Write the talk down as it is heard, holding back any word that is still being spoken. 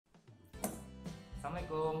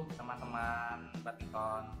Assalamualaikum teman-teman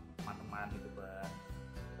badminton, teman-teman youtuber.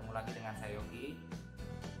 Ketemu lagi dengan saya Yogi.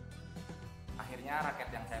 Akhirnya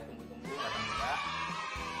raket yang saya tunggu-tunggu datang juga,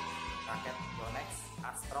 raket Yonex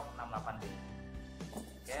ASTROX 68D.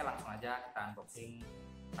 Oke, langsung aja kita unboxing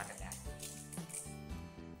raketnya.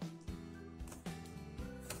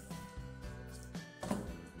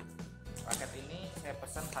 Raket ini saya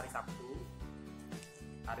pesan hari Sabtu,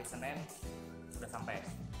 hari Senin sudah sampai.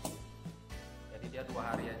 Jadi dia 2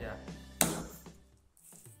 hari aja.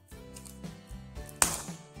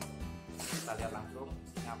 Kita lihat langsung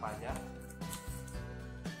isinya apa aja.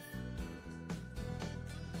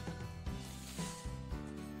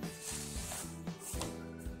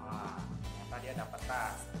 Ternyata dia dapat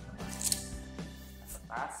tas, teman-teman. Dapat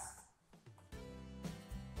tas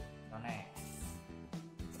Yonex.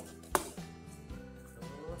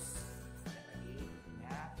 Terus ada lagi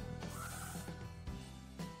ininya.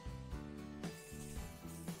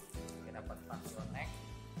 Dapat tas Yonex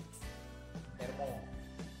Thermo.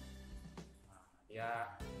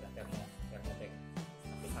 Dia udah Thermo bag, tapi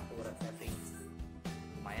satu setting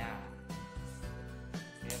lumayan.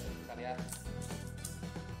 Oke, terus kita lihat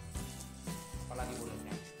apa lagi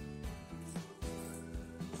bonusnya.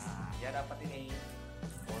 Nah, dia dapat ini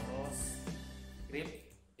bonus grip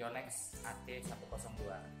Yonex AT102.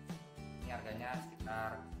 Ini harganya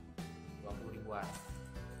sekitar 20 ribuan.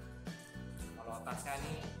 Kalau tasnya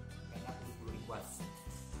ini kayaknya 70 ribuan.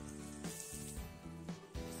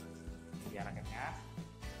 Ini dia raketnya.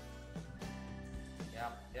 Ya,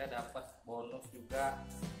 dia dapat bonus juga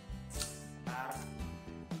senar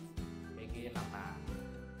PG 66.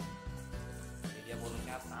 Jadi dia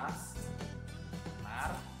bonusnya tas,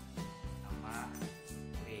 senar, sama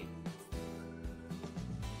grip.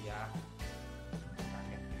 Dia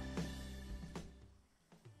raketnya.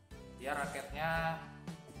 Dia raketnya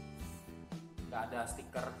nggak ada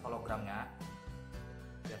stiker hologramnya.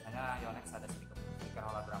 Biasanya Yonex ada stiker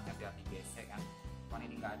hologramnya biar digesek kan. Cuman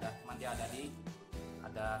ini nggak ada, cuman dia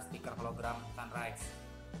ada stiker hologram sunrise.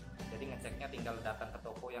 Jadi ngeceknya tinggal datang ke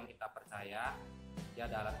toko yang kita percaya, dia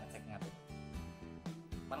ada alat ngeceknya tuh.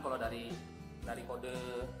 Cuman kalau dari kode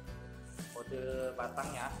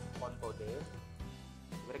batangnya, kode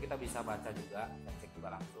sebenarnya kita bisa baca juga, ngecek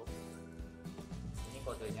juga langsung. Ini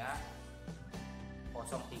kodenya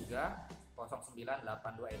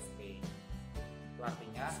 030982 SP. Itu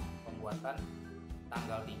artinya pembuatan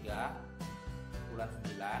tanggal 3 bulan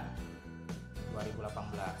 9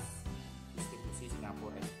 2018, distribusi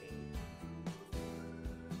Singapura SP.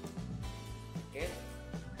 Oke,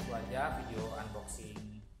 itu aja video unboxing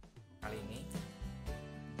kali ini.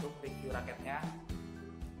 Untuk review raketnya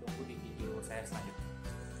tunggu di video saya selanjutnya.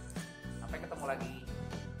 Sampai ketemu lagi.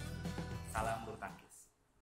 Salam